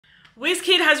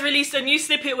Wizkid has released a new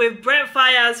snippet with Brent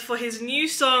Faiyaz for his new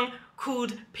song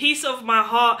called Piece of My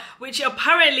Heart, which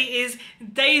apparently is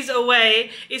days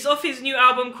away. It's off his new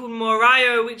album called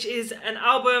Morayo, which is an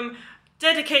album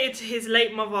dedicated to his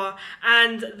late mother,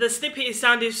 and the snippet is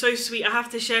sounding so sweet. I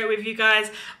have to share it with you guys,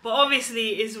 but obviously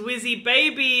it's Wizzy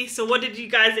baby, so what did you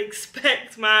guys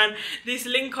expect, man? This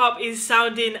link up is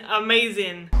sounding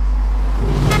amazing.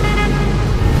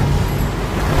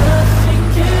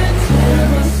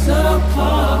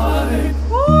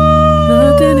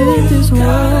 Nothing in this world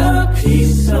got a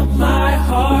piece of my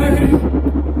heart.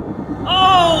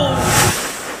 Oh!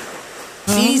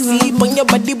 See on your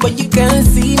body, but you can't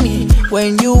see me.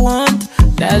 When you want,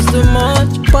 that's the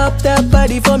much. Pop that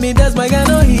body for me, that's my kind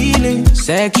of healing.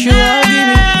 Sexual, give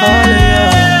me all of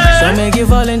you. So make you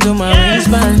fall into my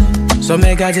wingspan. So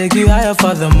make I take you higher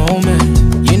for the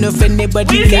moment. You know if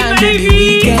anybody can do the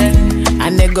weekend, I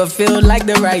never feel like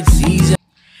the right season.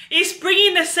 It's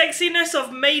bringing the sexiness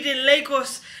of Made in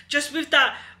Lagos, just with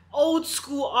that old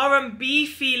school R&B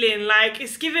feeling. Like,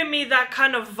 it's giving me that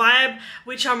kind of vibe,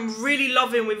 which I'm really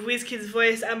loving with Wizkid's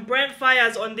voice. And Brent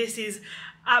Faiyaz on this is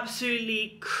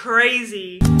absolutely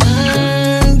crazy.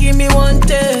 Give me one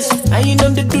test, and you know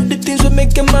they do the things that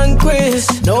make a man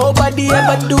crazy. Nobody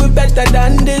ever do it better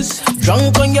than this.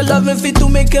 Drunk on your love and fit to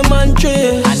make a man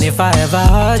trace. And if I ever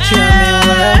hurt you, I mean,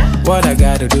 well, what I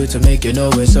gotta do to make you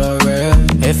know it's so real.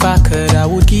 If I could, I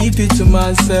would keep it to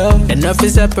myself. Enough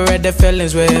is separate the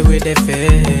feelings where we they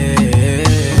feel.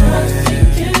 Nothing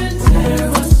can tear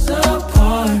us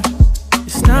apart.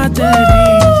 It's not that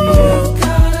easy. You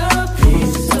got a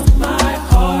piece of my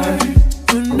heart.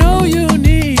 You know you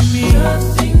need me.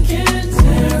 Nothing can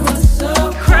tear us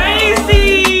apart.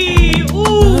 Crazy!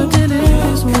 Ooh! Nothing in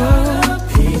this world got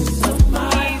a piece of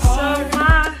my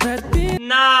heart.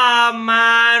 Nah,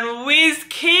 man,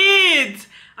 Wizkid!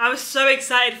 I'm so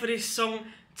excited for this song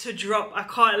to drop, I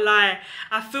can't lie.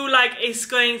 I feel like it's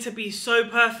going to be so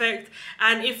perfect,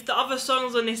 and if the other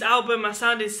songs on this album are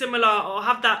sounding similar or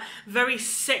have that very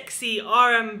sexy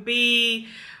R&B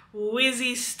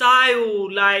Wizzy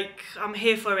style, like, I'm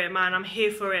here for it, man. I'm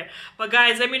here for it. But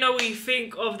guys, let me know what you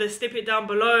think of the snippet down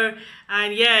below.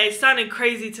 And yeah, it's sounding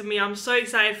crazy to me. I'm so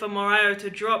excited for Morayo to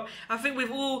drop. I think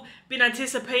we've all been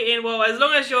anticipating, well, as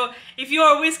long as if you're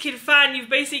a Wizkid fan, you've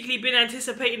basically been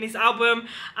anticipating this album,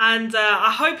 and I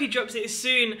hope he drops it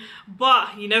soon,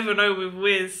 but you never know with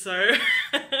Wiz, so